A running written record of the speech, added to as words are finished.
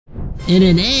In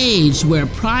an age where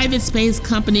private space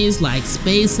companies like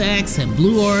SpaceX and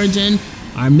Blue Origin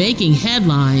are making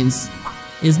headlines,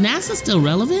 is NASA still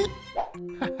relevant?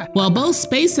 While both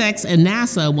SpaceX and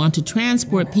NASA want to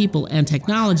transport people and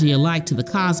technology alike to the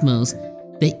cosmos,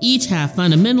 they each have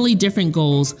fundamentally different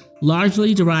goals,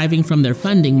 largely deriving from their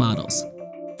funding models.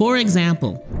 For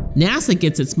example, NASA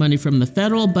gets its money from the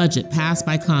federal budget passed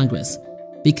by Congress.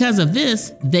 Because of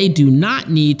this, they do not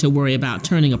need to worry about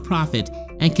turning a profit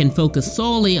and can focus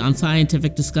solely on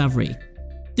scientific discovery.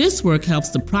 This work helps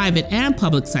the private and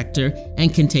public sector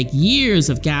and can take years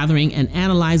of gathering and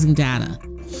analyzing data.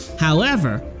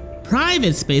 However,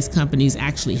 private space companies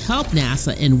actually help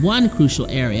NASA in one crucial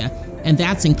area, and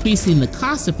that's increasing the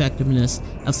cost effectiveness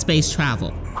of space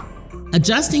travel.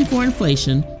 Adjusting for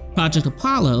inflation, Project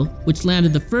Apollo, which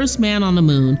landed the first man on the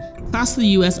moon, cost the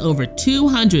US over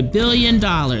 $200 billion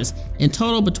in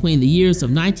total between the years of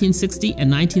 1960 and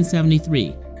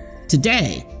 1973.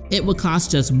 Today, it would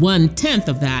cost just 1/10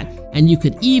 of that, and you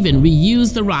could even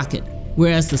reuse the rocket,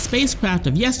 whereas the spacecraft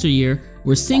of yesteryear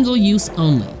were single-use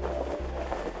only.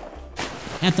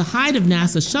 At the height of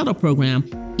NASA's shuttle program,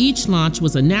 each launch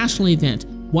was a national event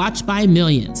watched by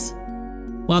millions.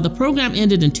 While the program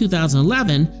ended in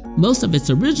 2011, most of its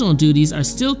original duties are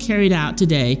still carried out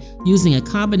today using a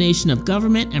combination of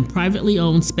government and privately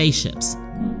owned spaceships.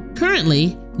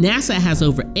 Currently, NASA has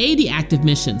over 80 active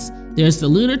missions. There's the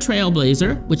Lunar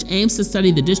Trailblazer, which aims to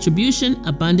study the distribution,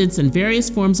 abundance, and various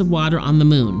forms of water on the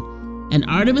moon, and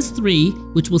Artemis 3,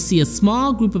 which will see a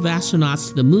small group of astronauts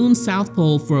to the moon's south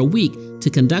pole for a week to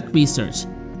conduct research.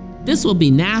 This will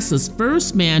be NASA's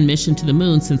first manned mission to the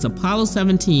moon since Apollo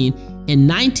 17 in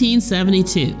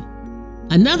 1972.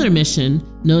 Another mission,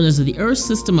 known as the Earth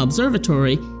System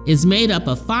Observatory, is made up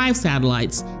of 5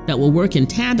 satellites that will work in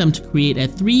tandem to create a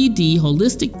 3D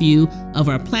holistic view of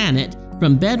our planet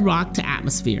from bedrock to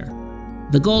atmosphere.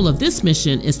 The goal of this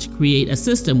mission is to create a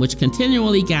system which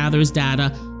continually gathers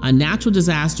data on natural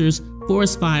disasters,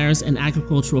 forest fires, and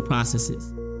agricultural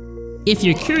processes. If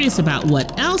you're curious about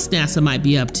what else NASA might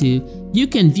be up to, you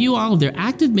can view all of their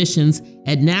active missions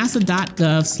at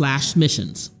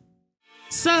nasa.gov/missions.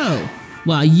 So,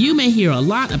 while you may hear a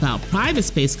lot about private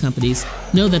space companies,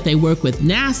 know that they work with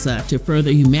NASA to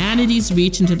further humanity's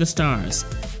reach into the stars.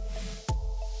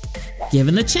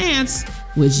 Given the chance,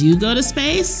 would you go to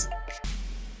space?